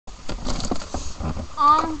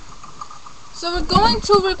So we're going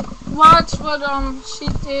to watch what she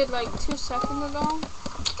did like 2 seconds ago.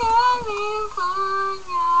 California.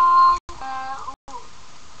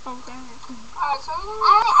 Okay. Alright, so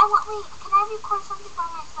wait, can I record something by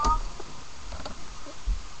myself?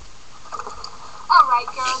 Alright,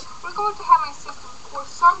 girls, we're going to have my sister record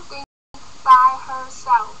something by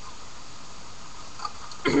herself.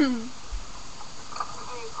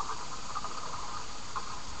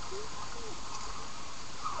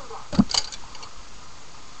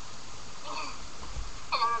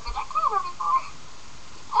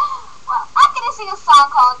 Well, I'm gonna sing a song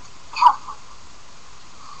called California.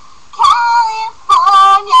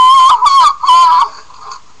 California.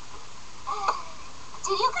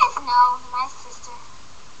 Did you guys know my sister is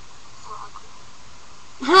so ugly?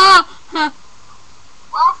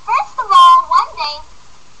 Well, first of all, one day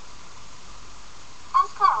I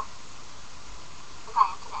was Carl, like I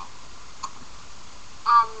am today.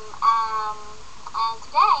 And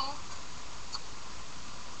today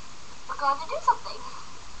we're going to do something.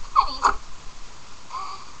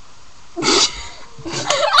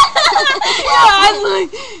 I was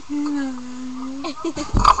like,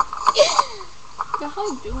 how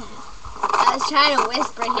you doing? I was trying to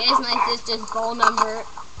whisper, here's my sister's phone number.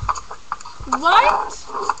 What?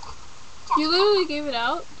 You literally gave it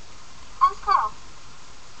out? I'm Carl.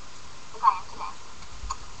 Like I am today.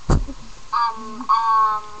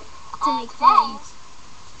 To make today, friends.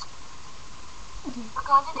 we're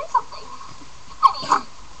going to do something.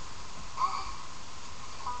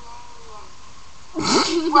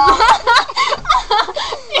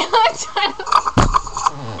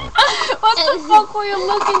 What the fuck were you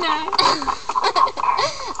looking at?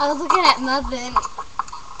 I was looking at nothing.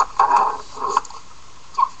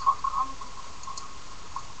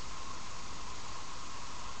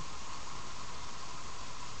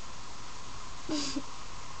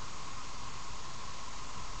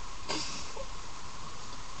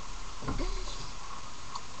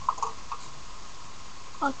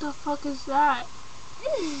 What the fuck is that?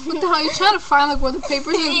 What the hell? You trying to find like where the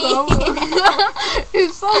papers go?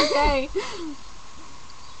 It's so gay.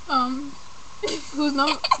 Whose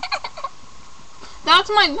number? That's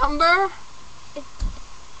my number.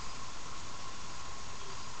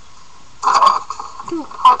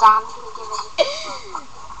 Hold on, I'm gonna give it.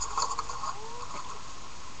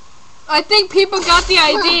 I think people got the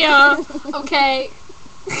idea. Okay.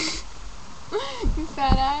 You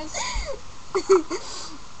fat ass.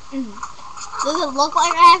 Does it look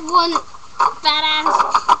like I have one fat ass?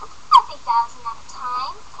 I think that was enough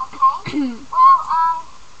time, okay? Well,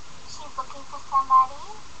 she's looking for somebody,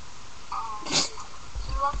 and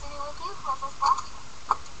she wants to be with you, whoever's left.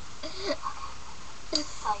 You're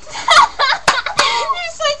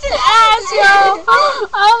such an ass, yo.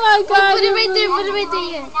 Oh my god. Put it right there, put it right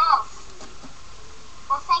there.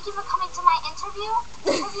 Well, thank you for coming to my interview.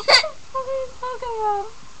 What are you talking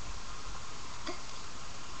about?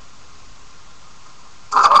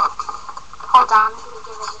 Hold on, I'm gonna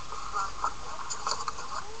give it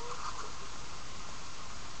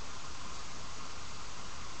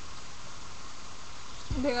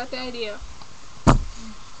a They got the idea. I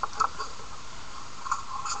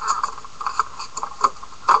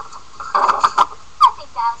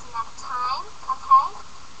think that was enough time, okay?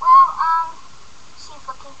 Well, she's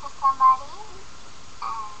looking for somebody,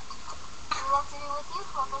 and she wants to be with you,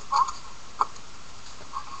 whoever's left.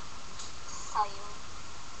 So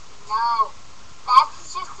no,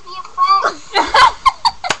 that's just to be a friend.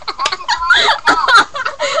 That's just what you know.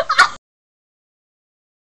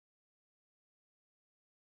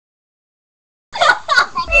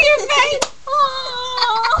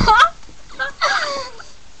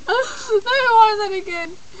 Let me watch that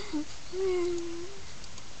again.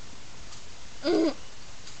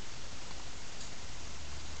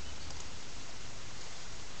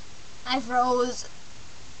 I froze.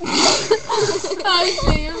 I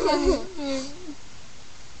see you're funny.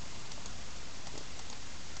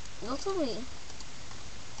 Go to me.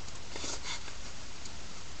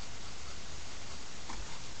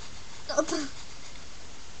 Go to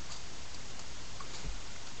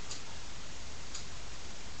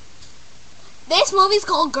This movie's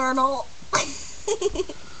called Girdle.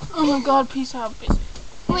 Oh my god, peace out, bitch.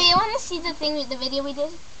 Wait, you want to see the video we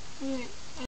did? Wait.